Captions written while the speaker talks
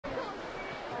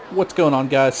What's going on,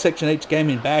 guys? Section H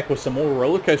Gaming back with some more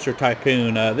RollerCoaster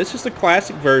Tycoon. This is the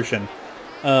classic version.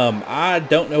 I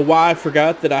don't know why I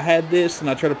forgot that I had this, and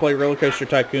I tried to play RollerCoaster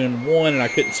Tycoon 1 and I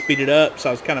couldn't speed it up, so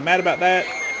I was kind of mad about that.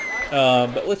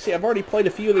 But let's see, I've already played a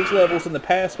few of these levels in the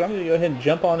past, but I'm going to go ahead and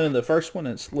jump on into the first one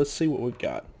and let's see what we've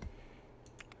got.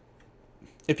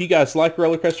 If you guys like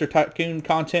RollerCoaster Tycoon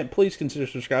content, please consider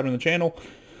subscribing to the channel.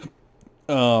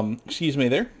 Excuse me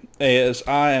there, as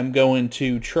I am going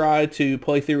to try to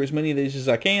play through as many of these as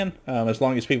I can, as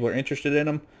long as people are interested in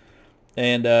them.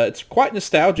 And it's quite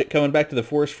nostalgic coming back to the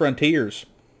Forest Frontiers.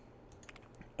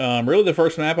 Really the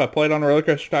first map I played on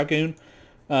RollerCoaster Tycoon,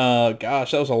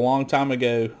 gosh, that was a long time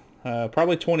ago,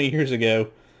 probably 20 years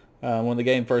ago, when the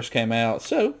game first came out.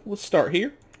 So, let's start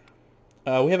here.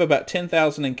 We have about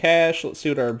 10,000 in cash. Let's see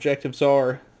what our objectives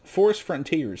are. Forest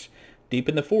Frontiers. Deep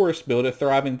in the forest, build a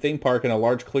thriving theme park in a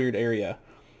large cleared area.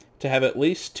 To have at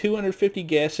least 250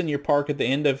 guests in your park at the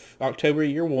end of October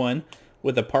year 1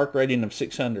 with a park rating of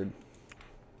 600.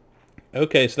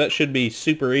 Okay, so that should be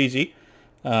super easy.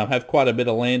 Have quite a bit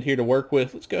of land here to work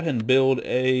with. Let's go ahead and build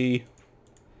I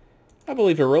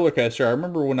believe a roller coaster. I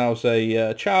remember when I was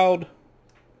a child,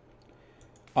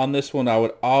 on this one I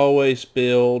would always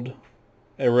build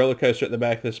a roller coaster at the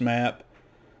back of this map.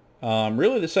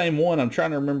 Really the same one. I'm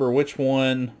trying to remember which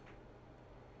one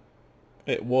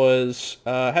it was.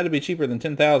 Had to be cheaper than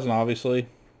 10,000, obviously.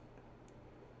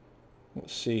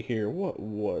 Let's see here. What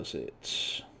was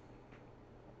it?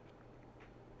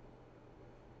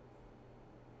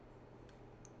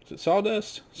 Is it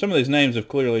Sawdust? Some of these names have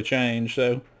clearly changed,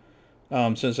 so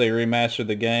since they remastered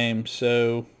the game.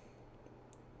 So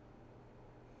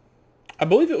I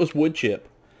believe it was wood chip.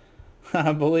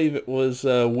 I believe it was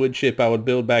wood chip I would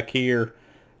build back here.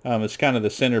 It's kind of the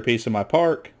centerpiece of my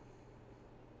park.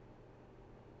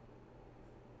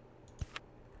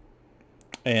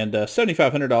 And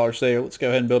 $7,500 there. Let's go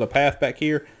ahead and build a path back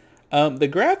here. The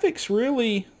graphics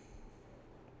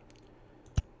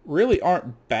really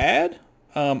aren't bad,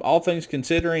 all things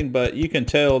considering, but you can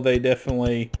tell they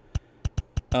definitely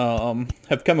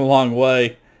have come a long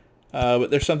way.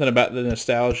 But there's something about the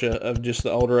nostalgia of just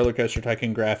the old RollerCoaster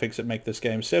Tycoon graphics that make this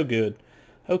game so good.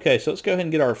 Okay, so let's go ahead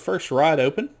and get our first ride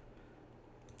open.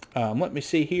 Let me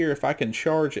see here if I can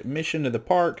charge admission to the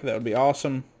park. That would be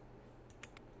awesome.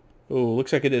 Oh,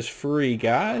 looks like it is free,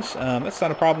 guys. That's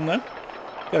not a problem, though.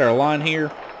 Got our line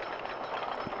here.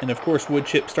 And, of course, wood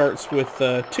chip starts with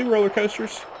 2 roller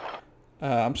coasters.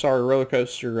 Roller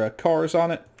coaster cars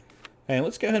on it. And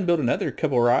let's go ahead and build another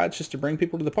couple rides just to bring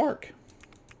people to the park.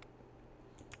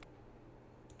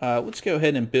 Let's go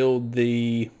ahead and build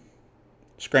the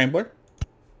Scrambler.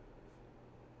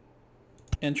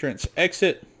 Entrance,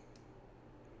 exit.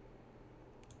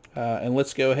 And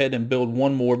let's go ahead and build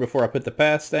one more before I put the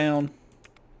paths down.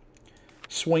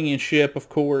 Swinging ship, of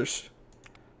course.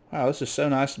 Wow, this is so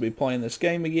nice to be playing this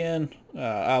game again.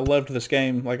 I loved this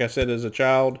game, like I said, as a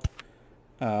child.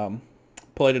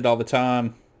 Played it all the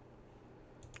time.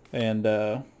 And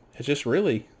it's just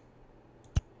really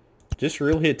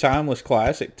a timeless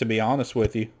classic, to be honest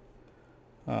with you.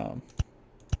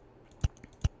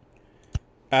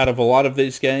 Out of a lot of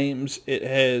these games, it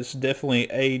has definitely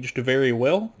aged very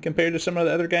well compared to some of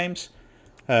the other games.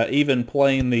 Even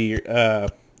playing the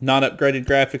non-upgraded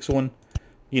graphics one,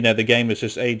 you know, the game has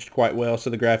just aged quite well, so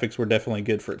the graphics were definitely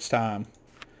good for its time.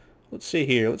 Let's see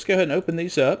here. Let's go ahead and open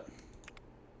these up.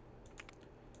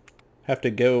 Have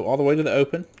to go all the way to the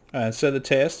open. Set the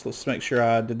test. Let's make sure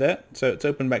I did that. So it's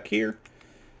open back here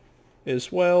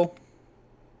as well.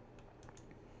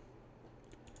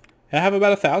 And I have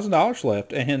about $1,000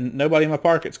 left, and nobody in my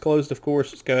park. It's closed, of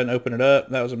course. Let's go ahead and open it up.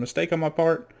 That was a mistake on my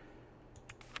part.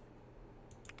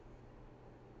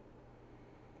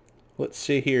 Let's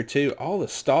see here too. All the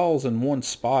stalls in one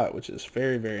spot, which is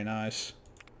very, very nice.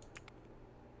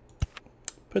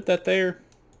 Put that there.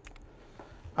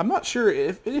 I'm not sure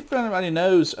if anybody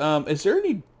knows. Is there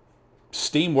any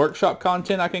Steam Workshop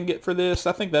content I can get for this?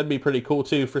 I think that'd be pretty cool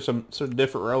too, for some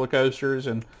different roller coasters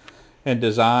and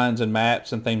designs and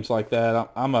maps and things like that.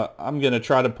 I'm gonna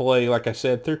try to play, like I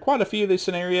said, through quite a few of these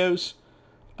scenarios.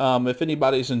 If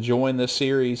anybody's enjoying this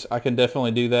series, I can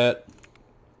definitely do that.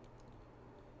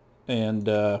 And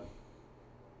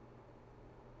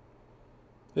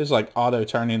it's like auto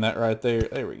turning that right there.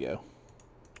 There we go.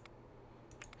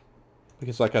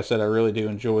 Because like I said, I really do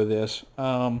enjoy this.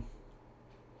 Alright,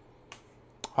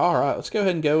 let's go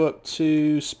ahead and go up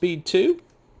to speed 2.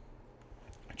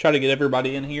 Try to get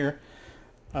everybody in here.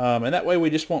 And that way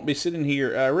we just won't be sitting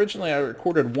here. Originally I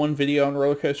recorded one video on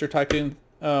RollerCoaster Tycoon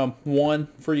 1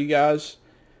 for you guys.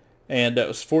 And it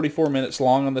was 44 minutes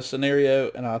long on the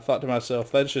scenario, and I thought to myself,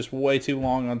 that's just way too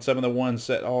long on some of the ones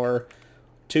that are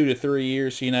 2 to 3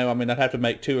 years. You know, I mean, I'd have to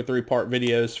make 2 or 3 part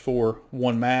videos for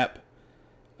one map.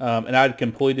 And I'd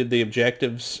completed the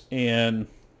objectives in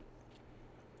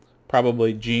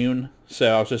probably June,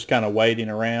 so I was just kind of waiting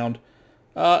around.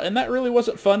 And that really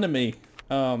wasn't fun to me.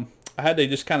 I had to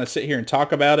just kind of sit here and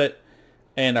talk about it,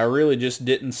 and I really just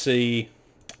didn't see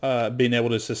being able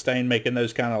to sustain making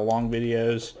those kind of long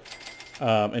videos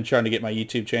and trying to get my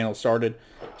YouTube channel started.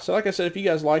 So like I said, if you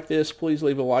guys like this, please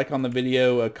leave a like on the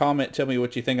video, a comment, tell me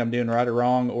what you think I'm doing right or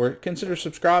wrong, or consider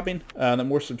subscribing. The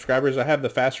more subscribers I have, the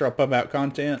faster I'll pump out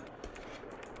content.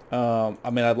 I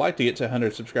mean, I'd like to get to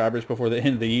 100 subscribers before the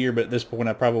end of the year, but at this point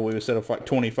I probably would set up like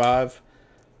 25.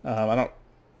 I don't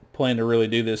plan to really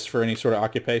do this for any sort of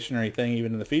occupation or anything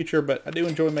even in the future, but I do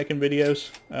enjoy making videos.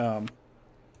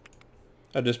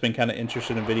 I've just been kind of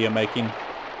interested in video making,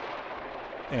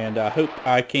 and I hope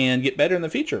I can get better in the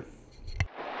future,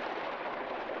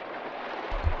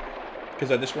 because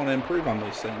I just want to improve on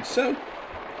these things. So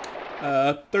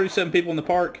 37 people in the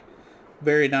park,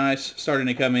 very nice, starting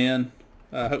to come in,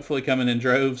 hopefully coming in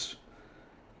droves,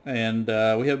 and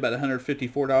we have about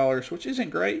 $154, which isn't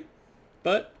great,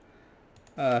 but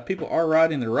people are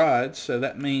riding the rides, so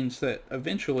that means that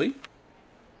eventually,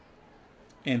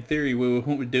 in theory, we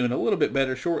will be doing a little bit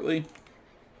better shortly,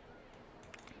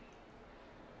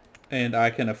 and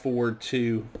I can afford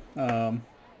to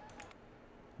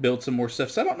build some more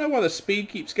stuff. So I don't know why the speed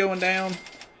keeps going down.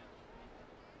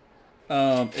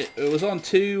 It was on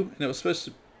 2, and it was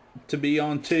supposed to be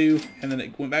on 2, and then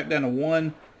it went back down to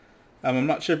 1. I'm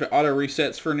not sure if it auto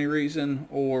resets for any reason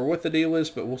or what the deal is,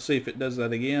 but we'll see if it does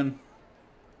that again.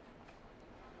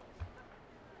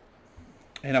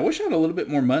 And I wish I had a little bit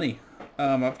more money.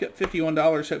 I've got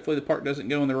 $51. Hopefully the park doesn't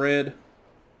go in the red.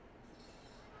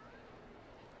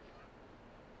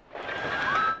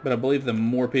 But I believe the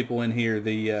more people in here,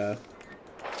 the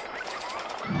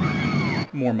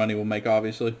more money we'll make,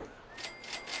 obviously.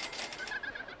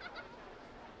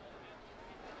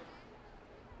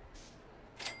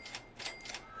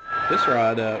 This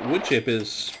ride, wood chip,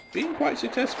 is being quite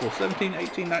successful. 17,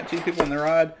 18, 19 people in the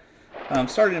ride.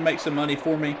 Starting to make some money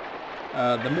for me.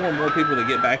 The more and more people that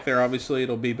get back there, obviously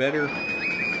it'll be better.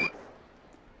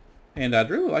 And I'd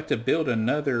really like to build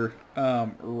another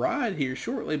ride here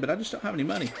shortly, but I just don't have any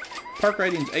money. Park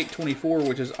rating's 824,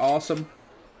 which is awesome.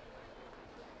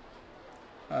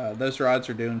 Those rides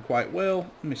are doing quite well.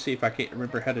 Let me see if I can't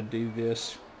remember how to do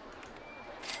this.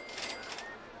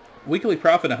 Weekly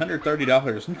profit,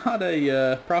 $130. Not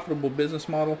a profitable business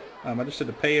model. I just had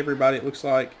to pay everybody, it looks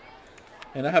like.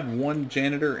 And I have 1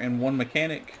 janitor and 1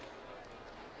 mechanic.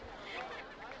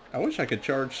 I wish I could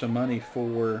charge some money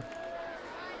for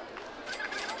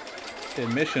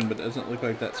admission, but it doesn't look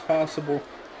like that's possible.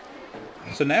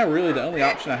 So now really the only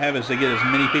option I have is to get as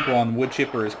many people on wood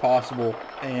chipper as possible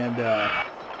and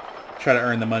try to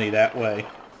earn the money that way.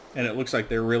 And it looks like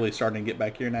they're really starting to get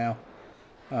back here now.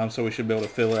 So we should be able to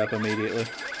fill it up immediately.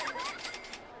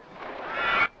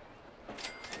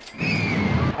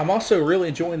 I'm also really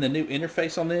enjoying the new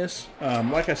interface on this.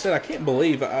 Like I said, I can't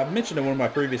believe, I mentioned in one of my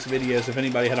previous videos, if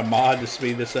anybody had a mod to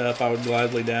speed this up, I would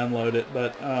gladly download it.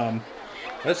 But I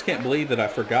just can't believe that I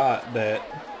forgot that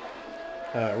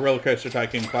RollerCoaster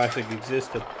Tycoon Classic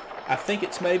existed. I think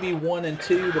it's maybe 1 and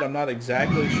 2, but I'm not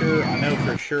exactly sure. I know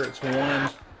for sure it's 1.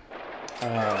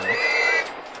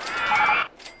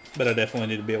 But I definitely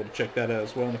need to be able to check that out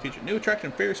as well in the future. New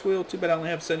attraction Ferris wheel. Too bad I only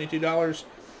have $72.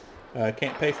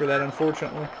 Can't pay for that,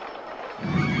 unfortunately.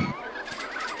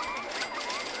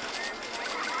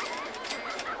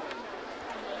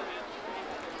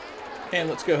 And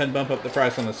let's go ahead and bump up the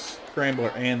price on the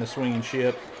scrambler and the swinging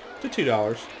ship to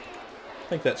 $2. I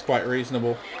think that's quite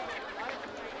reasonable.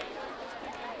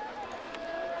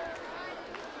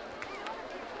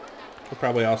 We'll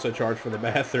probably also charge for the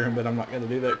bathroom, but I'm not going to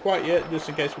do that quite yet, just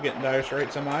in case we get in dire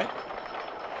straits, I might.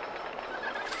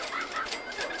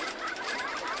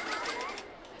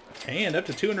 And up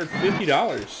to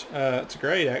 $250. That's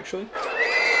great, actually.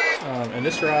 And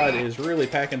this ride is really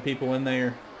packing people in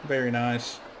there. Very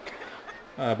nice.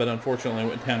 But unfortunately it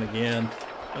went down again.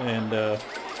 And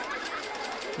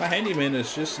my handyman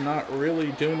is just not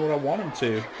really doing what I want him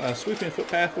to. Sweeping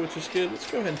footpath, which is good. Let's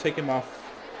go ahead and take him off.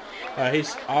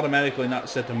 He's automatically not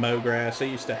set to mow grass. I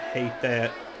used to hate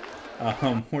that.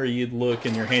 Where you'd look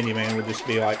and your handyman would just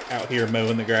be like out here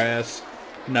mowing the grass,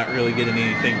 not really getting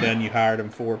anything done you hired him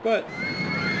for. But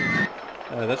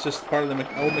that's just part of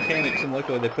the old mechanics, and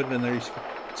luckily they put it in there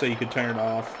so you could turn it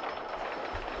off.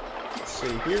 Let's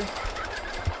see here.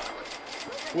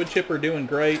 Wood chipper doing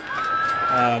great.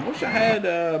 Wish I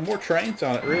had more trains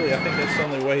on it, really. I think that's the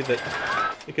only way that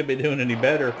it could be doing any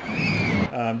better.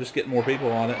 Just getting more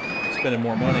people on it, spending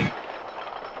more money.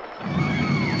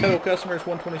 Total customers,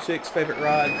 126. Favorite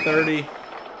ride, 30.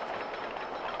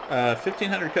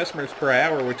 1,500 customers per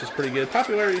hour, which is pretty good.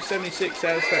 Popularity, 76.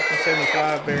 Satisfaction,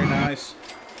 75. Very nice.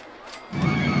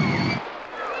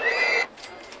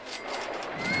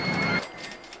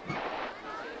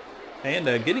 And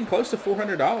getting close to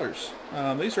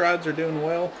 $400. These rides are doing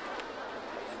well.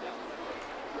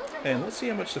 And let's see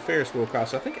how much the Ferris wheel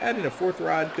costs. I think adding a fourth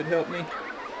ride could help me.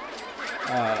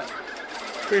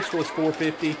 Ferris wheel is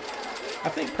 $450. I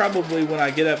think probably when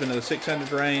I get up into the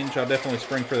 600 range, I'll definitely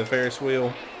spring for the Ferris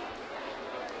wheel.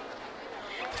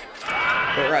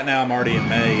 But right now I'm already in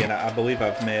May, and I believe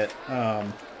I've met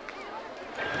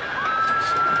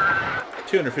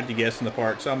 250 guests in the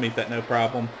park, so I'll meet that no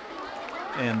problem.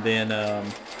 And then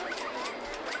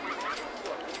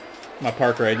my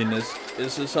park rating is the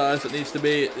size it needs to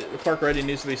be. The park rating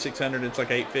needs to be 600. It's like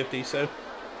 850, so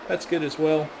that's good as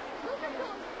well.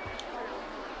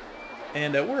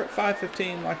 And we're at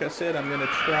 515. Like I said, I'm going to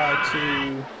try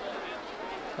to...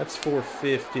 That's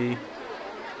 450.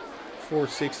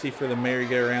 460 for the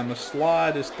merry-go-round. The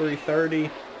slide is 330.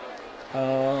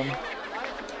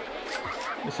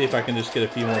 Let's see if I can just get a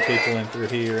few more people in through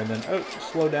here. And then, oh,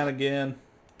 slow down again.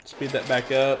 Speed that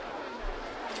back up.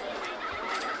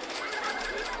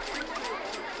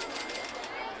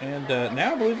 And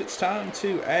now I believe it's time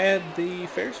to add the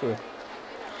Ferris wheel.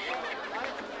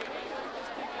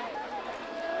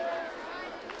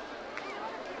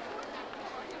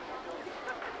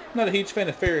 I'm not a huge fan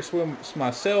of Ferris wheels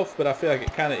myself, but I feel like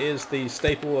it kind of is the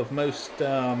staple of most,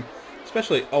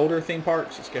 especially older theme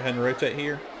parks. Let's go ahead and rotate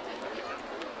here.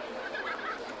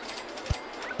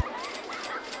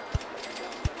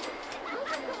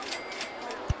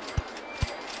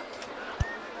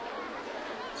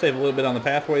 Save a little bit on the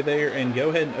pathway there and go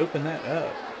ahead and open that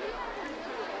up.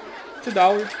 It's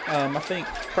 $1. I think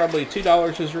probably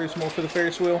 $2 is reasonable for the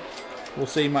Ferris wheel. We'll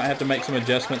see. Might have to make some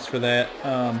adjustments for that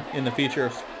in the future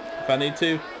if I need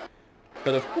to.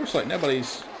 But of course, like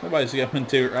nobody's going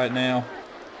to it right now.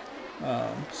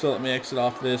 So let me exit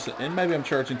off this. And maybe I'm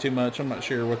charging too much. I'm not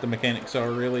sure what the mechanics are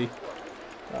really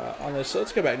on this. So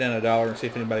let's go back down to $1 and see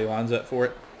if anybody lines up for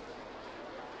it.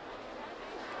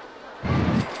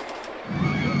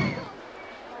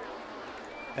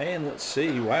 And let's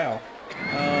see, wow.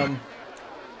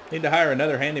 Need to hire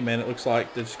another handyman, it looks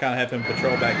like, to just kind of have him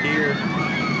patrol back here.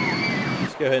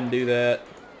 Let's go ahead and do that.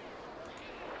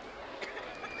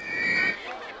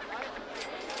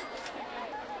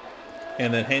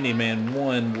 And then handyman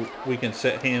 1, we can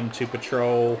set him to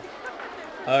patrol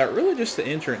really just the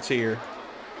entrance here.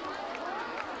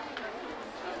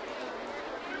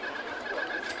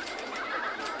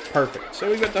 Perfect.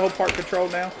 So we got the whole park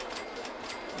controlled now.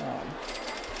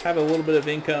 Have a little bit of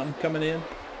income coming in.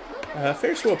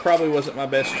 Ferris wheel probably wasn't my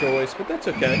best choice, but that's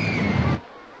okay.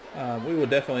 We will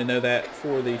definitely know that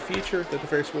for the future, that the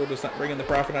Ferris wheel does not bring in the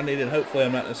profit I need, and hopefully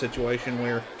I'm not in a situation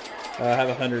where I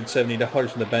have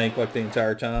 $170 in the bank like the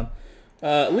entire time.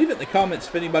 Leave it in the comments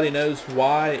if anybody knows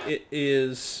why it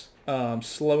is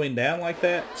slowing down like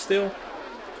that still.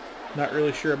 Not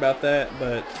really sure about that,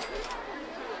 but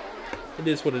it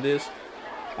is what it is.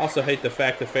 Also hate the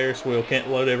fact the Ferris wheel can't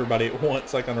load everybody at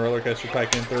once like on RollerCoaster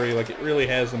Tycoon 3. Like it really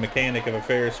has the mechanic of a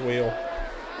Ferris wheel,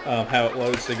 how it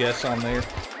loads the guests on there.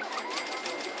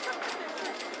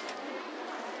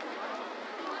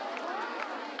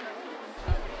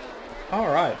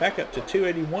 Alright, back up to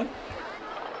 281.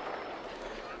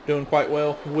 Doing quite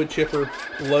well. Wood chipper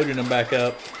loading them back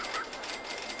up.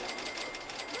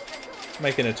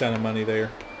 Making a ton of money there.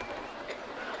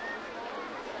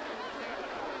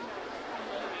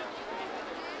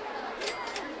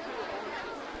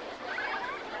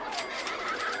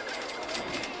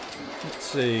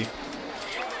 See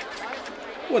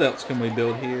what else can we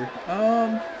build here.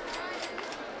 I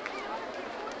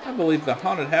believe the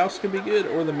haunted house could be good,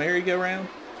 or the merry-go-round.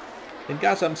 And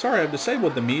guys, I'm sorry I've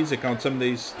disabled the music on some of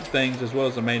these things as well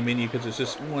as the main menu, because it's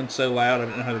just, one, so loud I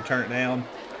didn't know how to turn it down,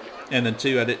 and then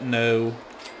two, I didn't know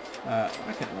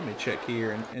let me check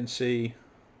here and see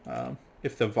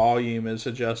if the volume is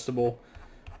adjustable,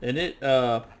 and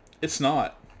it's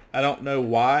not. I don't know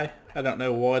why. I don't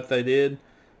know what they did.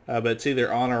 But it's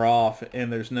either on or off,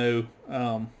 and there's no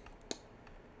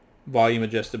volume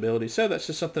adjustability. So that's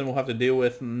just something we'll have to deal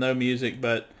with. No music,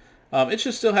 but it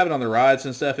should still have it on the rides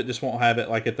and stuff. It just won't have it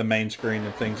like at the main screen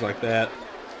and things like that,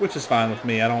 which is fine with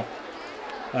me. I don't.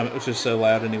 It was just so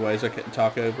loud anyways, I couldn't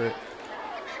talk over it.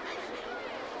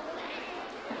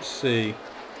 Let's see.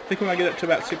 think when I get up to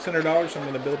about $600, I'm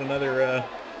going to build another,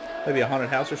 maybe a haunted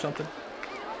house or something.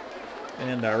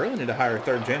 And I really need to hire a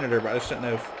third janitor, but I just don't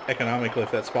know if economically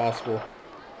if that's possible.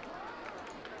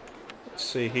 Let's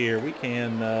see here. We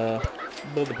can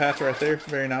build the path right there.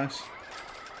 Very nice.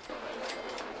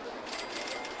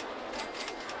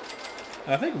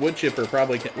 I think wood chipper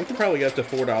probably can, we can probably get up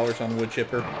to $4 on wood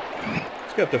chipper.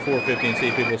 Let's go up to $4.50 and see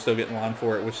if people still get in line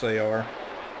for it, which they are.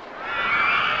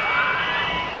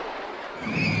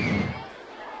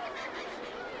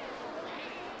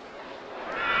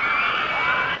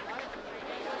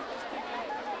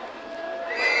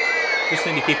 Just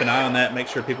need to keep an eye on that, make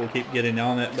sure people keep getting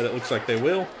on it, but it looks like they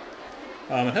will.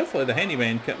 And hopefully the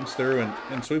handyman comes through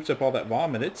and sweeps up all that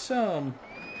vomit. It's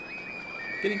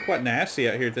getting quite nasty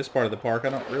out here at this part of the park. I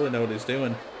don't really know what he's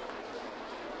doing.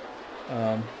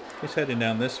 He's heading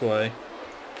down this way.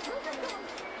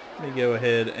 Let me go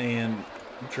ahead and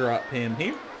drop him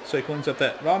here so he cleans up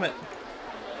that vomit.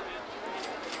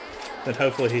 Then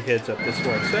hopefully he heads up this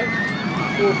way. So,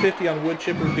 $4.50 on wood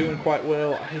chipper, doing quite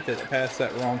well. I hate that it passed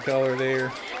that wrong color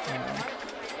there.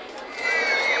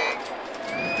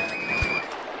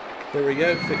 There we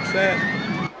go, fix that.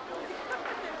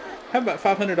 How about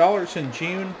 $500 in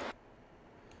June?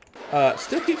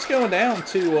 Still keeps going down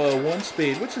to 1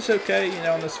 speed, which is okay, you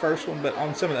know, on this first one, but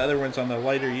on some of the other ones on the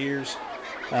later years,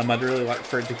 I'd really like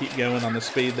for it to keep going on the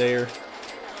speed there.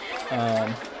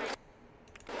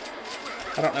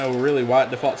 I don't know really why it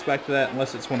defaults back to that,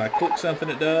 unless it's when I click something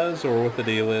it does, or what the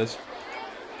deal is.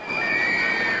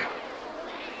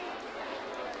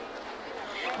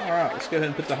 Alright, let's go ahead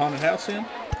and put the haunted house in.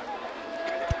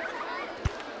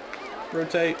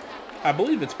 Rotate. I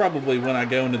believe it's probably when I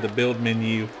go into the build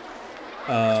menu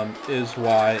is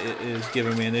why it is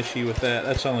giving me an issue with that.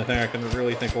 That's the only thing I can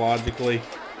really think logically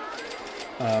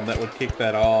that would kick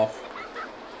that off.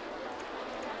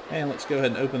 And let's go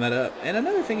ahead and open that up. And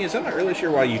another thing is, I'm not really sure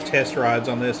why you test rides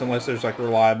on this unless there's like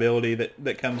reliability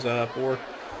that comes up or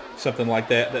something like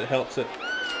that that helps it.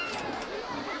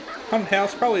 Haunted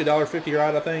house, probably $1.50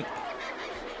 ride, I think.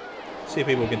 See if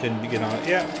people continue to get on it.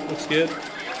 Yeah, looks good.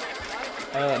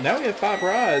 Now we have 5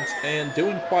 rides and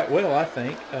doing quite well, I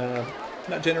think.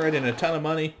 Not generating a ton of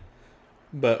money,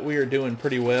 but we are doing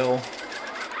pretty well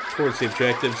towards the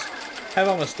objectives. Have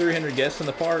almost 300 guests in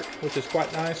the park, which is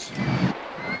quite nice.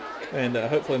 And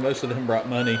hopefully most of them brought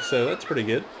money, so that's pretty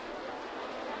good.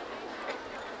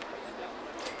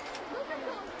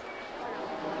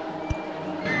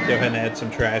 Go ahead and add some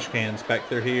trash cans back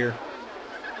through here.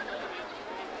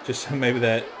 Just so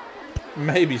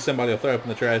maybe somebody will throw up in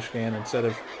the trash can instead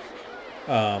of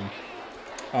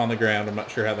on the ground. I'm not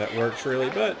sure how that works really,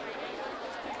 but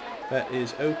that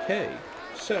is okay.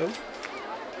 So,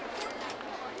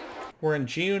 we're in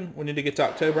June. We need to get to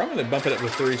October. I'm going to bump it up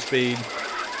with 3 speed.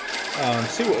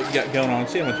 See what we've got going on,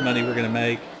 see how much money we're going to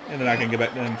make, and then I can go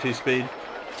back down to 2 speed.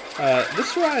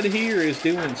 This ride here is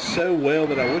doing so well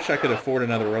that I wish I could afford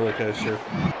another roller coaster.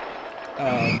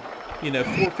 You know,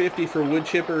 $4.50 for wood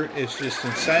chipper is just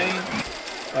insane.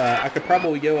 I could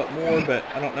probably go up more, but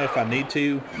I don't know if I need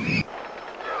to.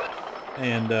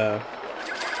 And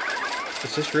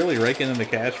it's just really raking in the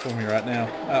cash for me right now.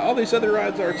 All these other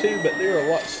rides are too, but they're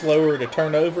a lot slower to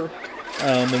turn over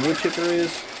than wood chipper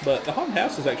is. But the haunted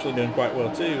house is actually doing quite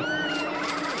well too,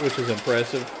 which is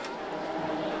impressive.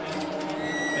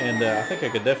 And I think I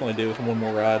could definitely do with one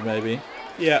more ride maybe.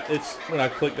 Yeah, it's when I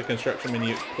click the construction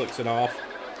menu, it clicks it off.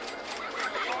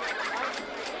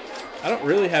 I don't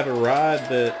really have a ride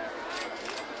that,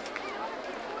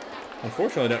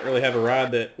 unfortunately, I don't really have a ride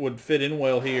that would fit in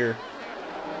well here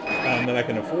that I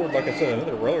can afford. Like I said,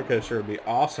 another roller coaster would be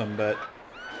awesome, but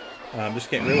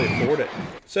just can't really afford it.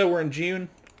 So we're in June.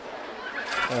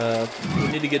 We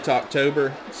need to get to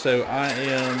October, so I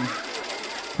am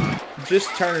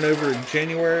just turning over in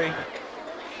January.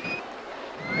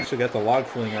 Actually got the log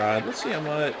fling ride. Let's see how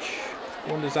much.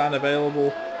 One design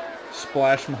available.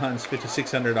 Splash Mine's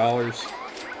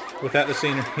 $5,600. Without the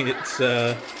scenery, it's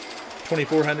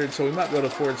 $2,400, so we might be able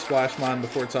to afford Splash Mine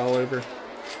before it's all over.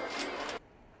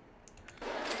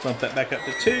 Bump that back up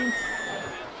to 2.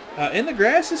 And the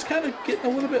grass is kind of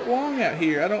getting a little bit long out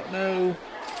here. I don't know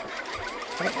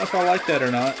if I like that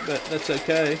or not, but that's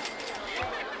okay.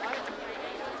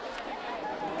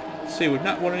 Let's see, we've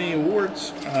not won any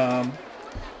awards.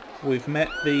 We've met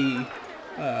the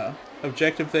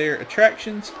objective there.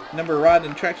 Attractions, number of ride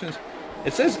and attractions.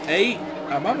 It says 8.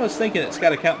 I'm almost thinking it's got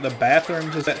to count the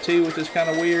bathrooms as that too, which is kind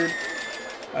of weird.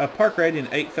 Park rating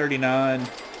 839.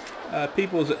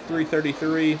 People's at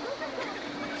 333.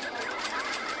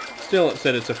 Still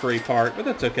upset it's a free park, but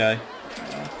that's okay.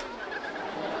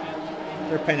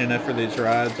 they're paying enough for these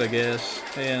rides, I guess.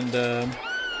 And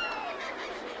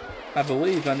I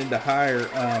believe I need to hire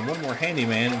one more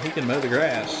handyman, and he can mow the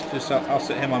grass. Just I'll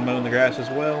set him on mowing the grass as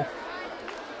well,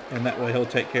 and that way he'll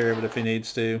take care of it if he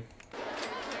needs to.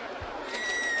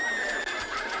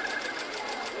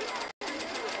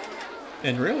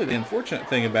 And really, the unfortunate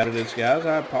thing about it is, guys,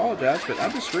 I apologize, but I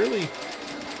just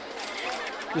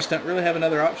don't really have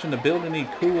another option to build any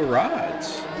cooler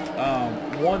rides.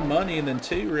 One, money, and then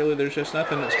two, really, there's just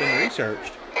nothing that's been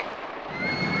researched.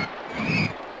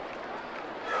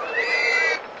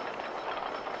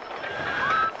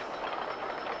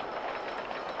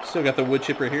 Still got the wood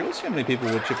chipper here. Let's see how many people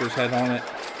wood chippers have on it.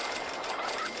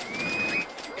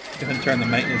 Go ahead and turn the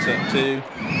maintenance up too.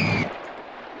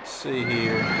 Let's see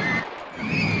here.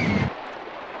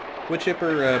 Wood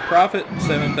chipper profit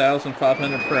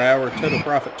 $7,500 per hour. Total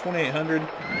profit $2,800.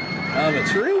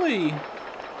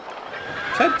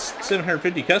 It's had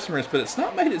 750 customers, but it's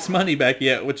not made its money back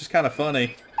yet, which is kind of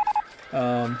funny.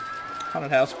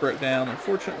 Haunted house broke down,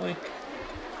 unfortunately.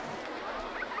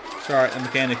 It's alright, the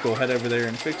mechanic will head over there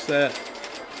and fix that.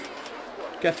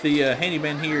 Got the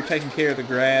handyman here taking care of the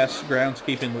grass.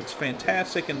 Groundskeeping looks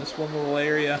fantastic in this one little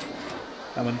area.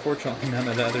 Unfortunately, none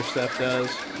of the other stuff does.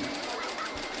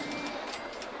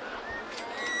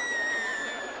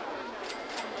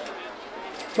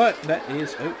 But that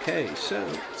is okay. So,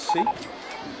 let's see.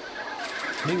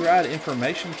 New ride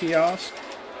information kiosk.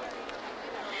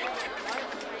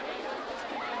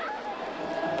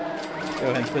 Go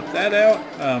ahead and put that out.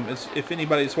 If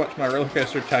anybody's watched my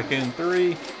RollerCoaster Tycoon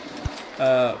 3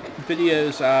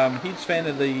 videos, I'm a huge fan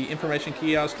of the information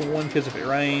kiosk. One, because if it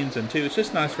rains, and two, it's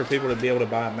just nice for people to be able to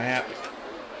buy a map.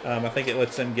 I think it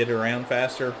lets them get around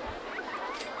faster.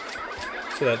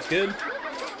 So that's good.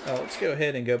 Let's go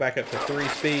ahead and go back up to 3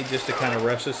 speed just to kind of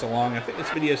rush this along. I think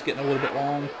this video is getting a little bit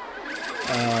long.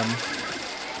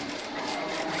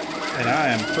 And I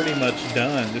am pretty much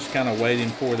done. Just kind of waiting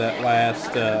for that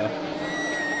last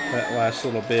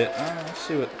little bit. Let's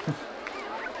see what...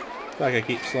 It's like I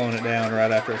keep slowing it down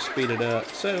right after I speed it up.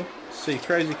 So, let's see.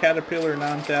 Crazy Caterpillar,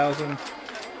 9,000.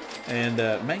 And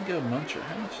Mango Muncher.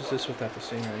 How much is this without the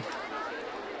scenery?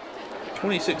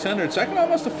 2,600. So I can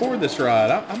almost afford this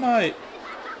ride. I might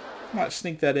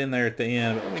sneak that in there at the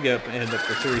end. But let me go up and end up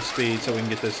to 3 speed so we can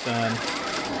get this done.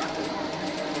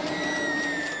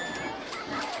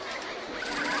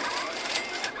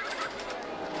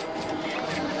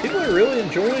 People are really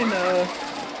enjoying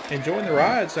the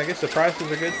rides. I guess the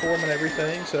prices are good for them and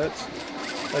everything, so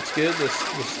that's good. The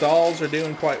stalls are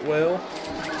doing quite well.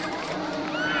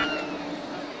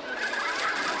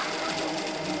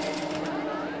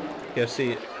 Go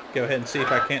ahead and see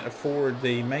if I can't afford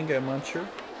the Mango Muncher.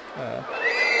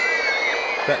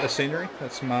 Is that the scenery?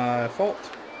 That's my fault.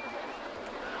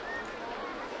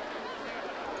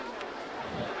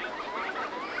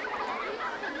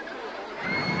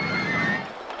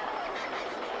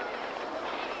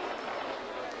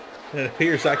 It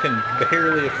appears I can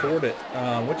barely afford it,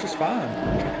 which is fine.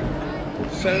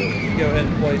 So, go ahead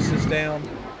and place this down.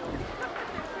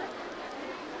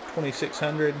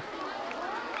 2,600.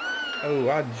 Oh,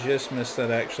 I just missed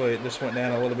that actually. It just went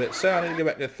down a little bit. So I need to go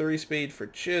back to 3 speed for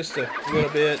just a little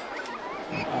bit.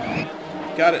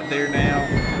 Got it there now.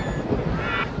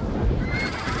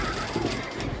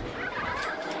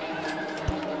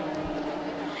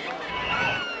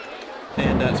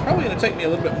 And it's probably going to take me a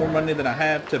little bit more money than I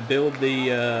have to build the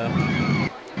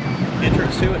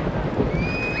entrance to it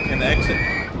and the exit.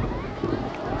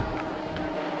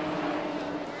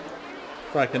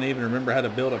 If I can even remember how to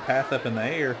build a path up in the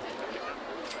air.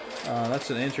 That's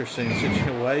an interesting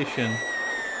situation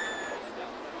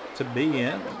to be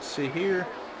in. Let's see here.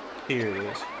 Here it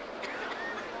is.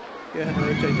 Go ahead and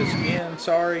rotate this again.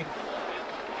 Sorry.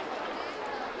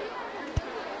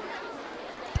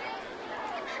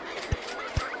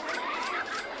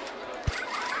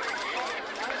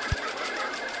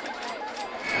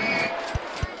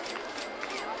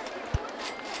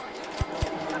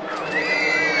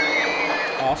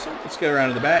 Awesome. Let's go around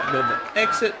to the back, build the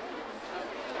exit.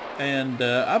 And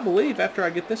I believe after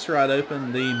I get this ride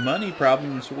open, the money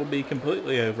problems will be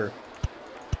completely over.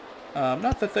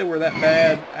 Not that they were that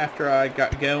bad after I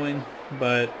got going,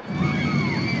 but...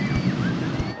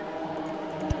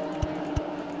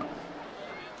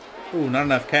 Ooh, not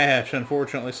enough cash,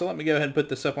 unfortunately. So let me go ahead and put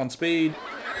this up on speed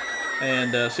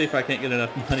and see if I can't get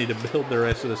enough money to build the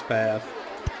rest of this path.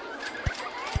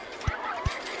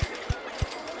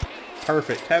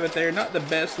 Perfect. Have it there. Not the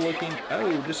best looking.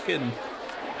 Oh, just kidding.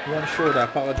 One short. I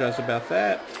apologize about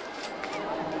that.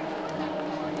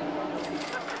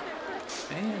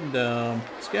 And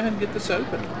let's go ahead and get this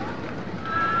open.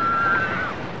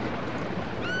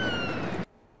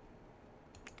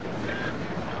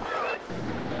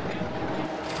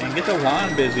 the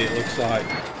line busy, it looks like.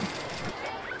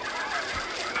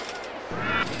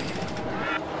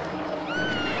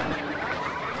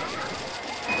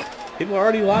 People are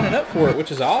already lining up for it,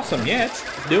 which is awesome. Yeah, it's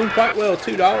doing quite well.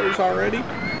 $2 already.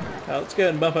 Let's go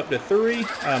ahead and bump up to 3.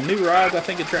 New rides, I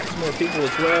think, attracts more people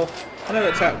as well. I know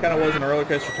that's how it kind of was in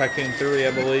RollerCoaster Tycoon 3,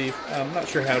 I believe. I'm not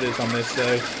sure how it is on this,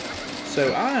 though.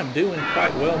 So I am doing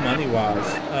quite well money-wise.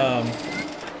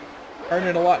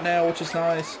 Earning a lot now, which is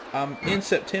nice. In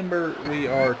September, we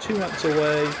are 2 months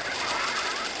away.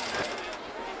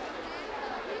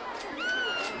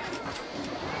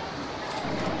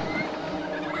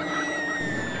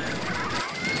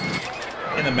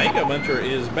 And the Mango Muncher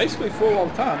is basically full all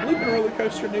the time. Looping roller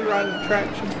coaster, new ride and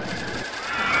attraction.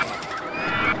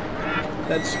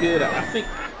 That's good. I think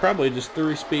probably just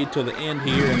 3-speed till the end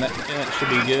here, and that should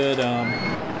be good.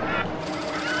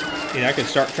 You know, I could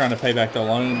start trying to pay back the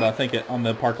loan, but I think on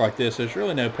the park like this, there's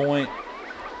really no point.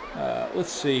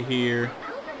 Let's see here.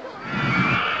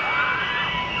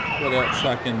 What else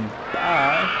I can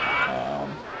buy?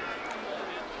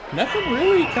 Nothing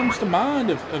really comes to mind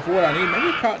of what I need. Maybe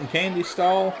a cotton candy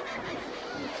stall.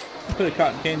 I'll put a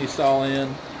cotton candy stall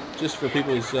in just for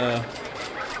people's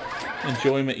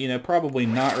enjoyment. You know, probably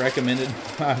not recommended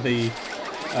by the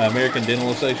American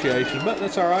Dental Association, but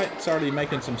that's all right. It's already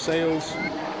making some sales.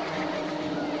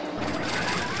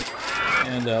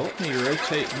 And let me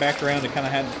rotate back around to kind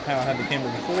of how I had the camera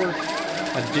before.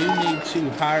 I do need to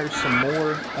hire some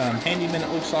more handymen, it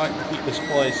looks like, to keep this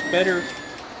place better.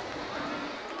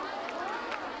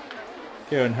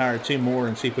 Go and hire 2 more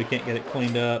and see if we can't get it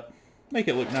cleaned up. Make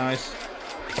it look nice.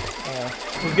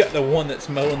 We've got the one that's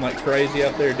mowing like crazy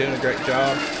out there, doing a great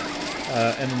job.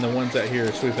 And then the ones out here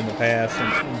are sweeping the paths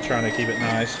and trying to keep it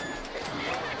nice.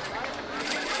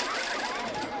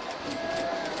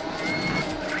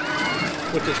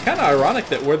 Which is kind of ironic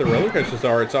that where the roller coasters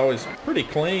are, it's always pretty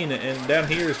clean, and down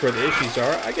here is where the issues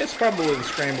are. I guess probably the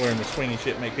scrambler and the swinging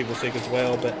shit make people sick as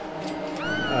well, but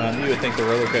you would think the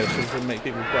roller coasters would make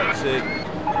people quite sick.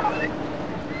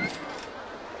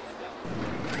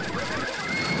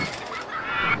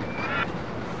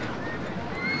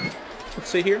 Let's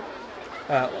see here.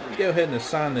 Let me go ahead and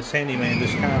assign this handyman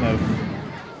just kind of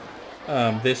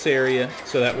this area,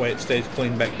 so that way it stays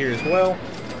clean back here as well.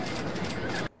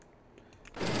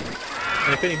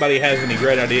 And if anybody has any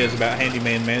great ideas about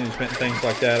handyman management and things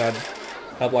like that,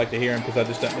 I'd like to hear them, because I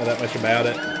just don't know that much about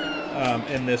it,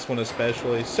 in this one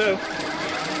especially. So,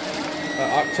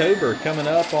 October, coming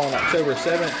up on October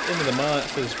 7th, end of the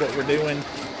month is what we're doing.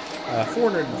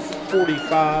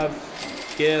 445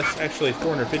 guests, actually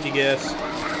 450 guests,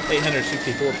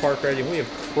 864 park rating. We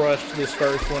have crushed this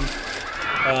first one.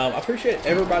 I appreciate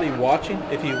everybody watching.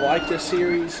 If you like this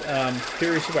series,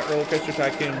 curious about RollerCoaster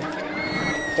Tycoon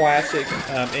Classic,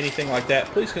 anything like that,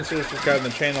 please consider subscribing to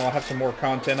the channel. I'll have some more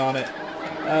content on it.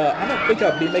 I don't think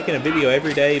I'll be making a video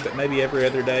every day, but maybe every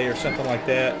other day or something like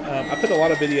that. I put a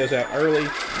lot of videos out early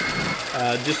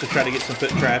just to try to get some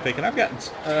foot traffic, and I've gotten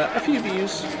a few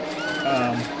views.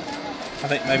 I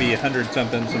think maybe 100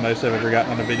 something is the most I've ever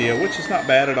gotten on a video, which is not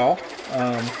bad at all,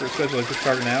 especially for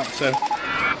starting out. So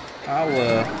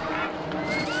I'll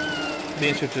be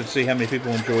interested to see how many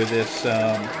people enjoy this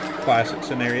classic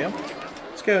scenario.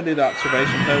 Let's go and do the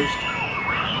observation post.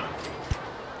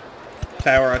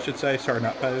 Tower, I should say. Sorry,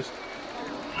 not post.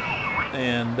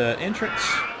 And entrance,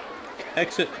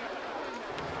 exit.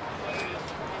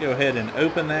 Go ahead and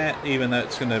open that, even though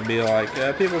it's going to be like,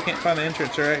 people can't find the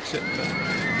entrance or exit, but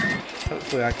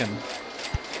hopefully I can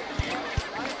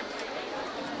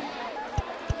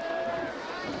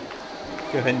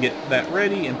go ahead and get that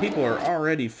ready, and people are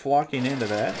already flocking into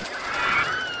that.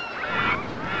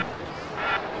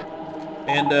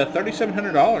 And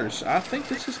 $3,700. I think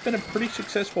this has been a pretty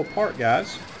successful park,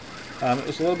 guys. It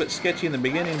was a little bit sketchy in the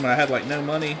beginning when I had like no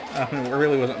money. I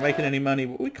really wasn't making any money,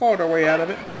 but we clawed our way out of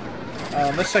it.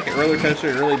 This second roller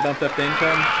coaster really bumped up the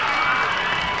income.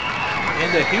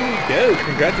 And here we go.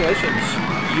 Congratulations.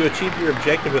 You achieved your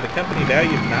objective with a company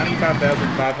value of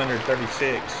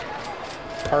 $95,536.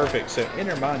 Perfect. So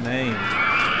enter my name.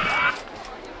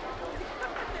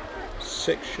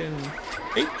 Section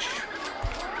H.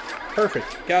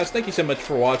 Perfect. Guys, thank you so much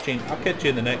for watching. I'll catch you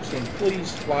in the next one.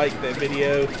 Please like that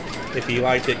video if you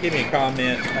liked it. Give me a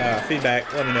comment,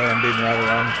 feedback. Let me know I'm doing right or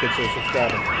wrong. Consider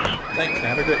subscribing. Thanks, and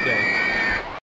have a great day.